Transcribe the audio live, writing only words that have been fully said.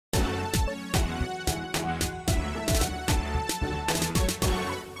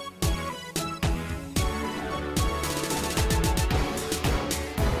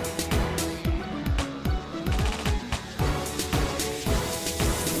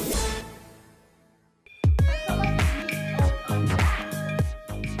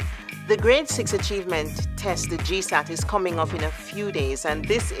The grade 6 achievement test, the GSAT, is coming up in a few days, and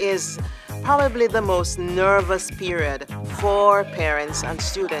this is probably the most nervous period for parents and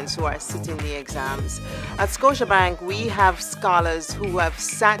students who are sitting the exams. At Scotiabank, we have scholars who have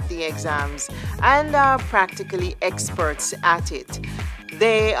sat the exams and are practically experts at it.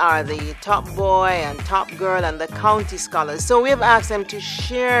 They are the top boy and top girl and the county scholars. So we have asked them to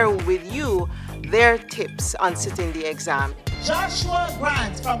share with you their tips on sitting the exam. Joshua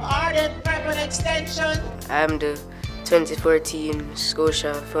Grant from Ardent Prep and Extension. I'm the 2014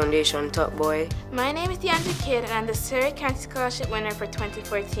 Scotia Foundation top boy. My name is Deandra Kidd and I'm the Surrey County Scholarship winner for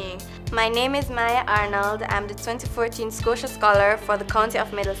 2014. My name is Maya Arnold. I'm the 2014 Scotia Scholar for the County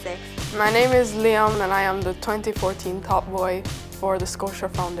of Middlesex. My name is Liam and I am the 2014 top boy for the Scotia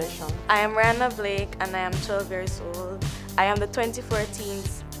Foundation. I am Rihanna Blake and I am 12 years old. I am the 2014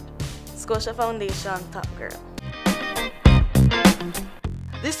 Scotia Foundation top girl.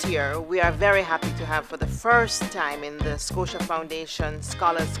 This year, we are very happy to have for the first time in the Scotia Foundation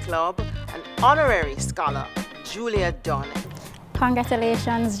Scholars Club an honorary scholar, Julia Dunn.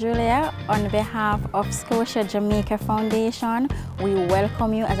 Congratulations, Julia. On behalf of Scotia Jamaica Foundation, we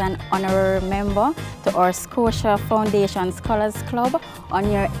welcome you as an honorary member to our Scotia Foundation Scholars Club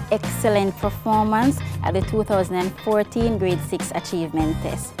on your excellent performance at the 2014 Grade 6 Achievement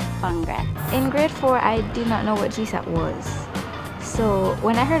Test. Congrats. In grade 4, I did not know what GSAT was. So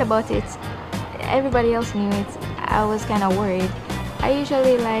when I heard about it, everybody else knew it. I was kind of worried. I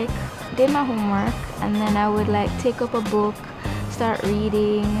usually did my homework and then I would take up a book, start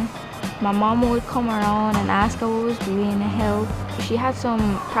reading. My mom would come around and ask how I was doing and help. She had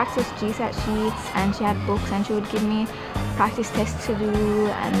some practice GSAT sheets and she had books and she would give me practice tests to do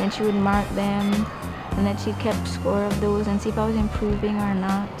and then she would mark them and then she kept score of those and see if I was improving or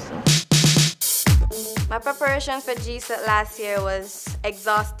not. So. My preparation for GSAT last year was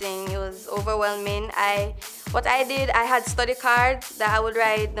exhausting. It was overwhelming. What I did, I had study cards that I would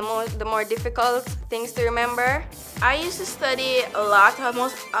write the more difficult things to remember. I used to study a lot. I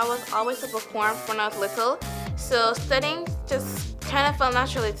was always a bookworm when I was little, so studying just kind of felt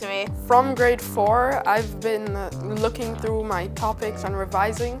naturally to me. From grade 4, I've been looking through my topics and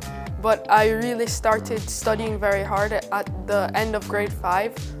revising, but I really started studying very hard at the end of grade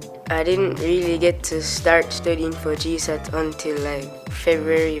 5. I didn't really get to start studying for GSAT until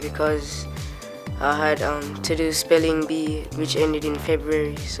February because I had to do spelling bee, which ended in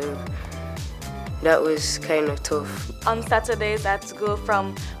February, so that was kind of tough. On Saturdays, I had to go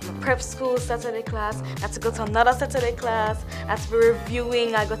from my prep school Saturday class, I had to go to another Saturday class, I had to be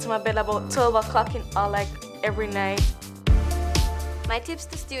reviewing. I go to my bed about 12 o'clock every night. My tips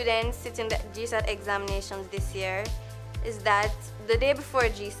to students sitting the GSAT examinations this year is that the day before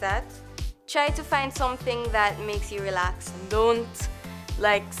GSAT, try to find something that makes you relax. Don't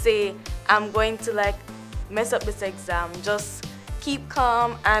say, I'm going to mess up this exam. Just keep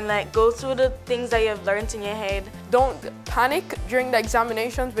calm and go through the things that you've learned in your head. Don't panic during the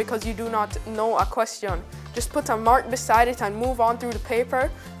examinations because you do not know a question. Just put a mark beside it and move on through the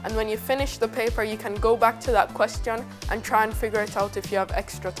paper, and when you finish the paper you can go back to that question and try and figure it out if you have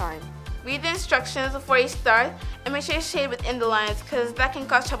extra time. Read the instructions before you start and make sure you shade within the lines because that can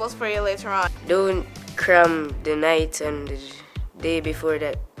cause troubles for you later on. Don't cram the night and the day before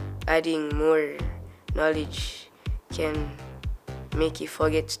that. Adding more knowledge can make you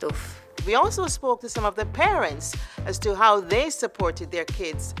forget stuff. We also spoke to some of the parents as to how they supported their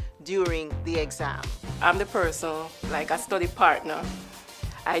kids during the exam. I'm the person, a study partner.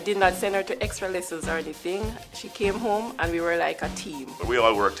 I did not send her to extra lessons or anything. She came home and we were like a team. We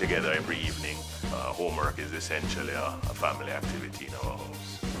all work together every evening. Homework is essentially a family activity in our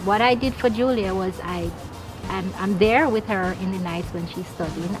house. What I did for Julia was I'm there with her in the nights when she's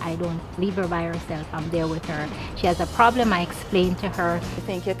studying. I don't leave her by herself. I'm there with her. She has a problem, I explain to her. I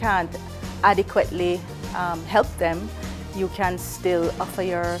think you can't adequately help them. You can still offer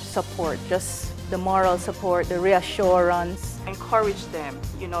your support, just the moral support, the reassurance. Encourage them,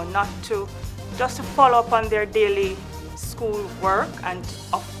 not to just to follow up on their daily school work and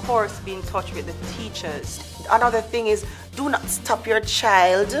of course be in touch with the teachers. Another thing is, do not stop your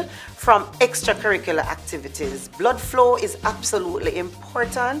child from extracurricular activities. Blood flow is absolutely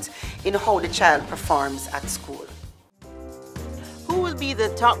important in how the child performs at school. Who will be the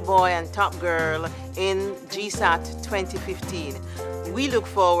top boy and top girl in GSAT 2015? We look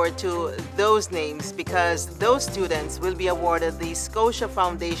forward to those names because those students will be awarded the Scotia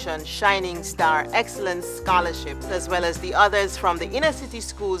Foundation Shining Star Excellence Scholarship, as well as the others from the inner city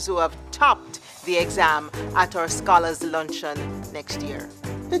schools who have topped the exam at our Scholars Luncheon next year.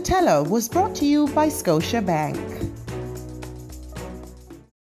 The Teller was brought to you by Scotiabank.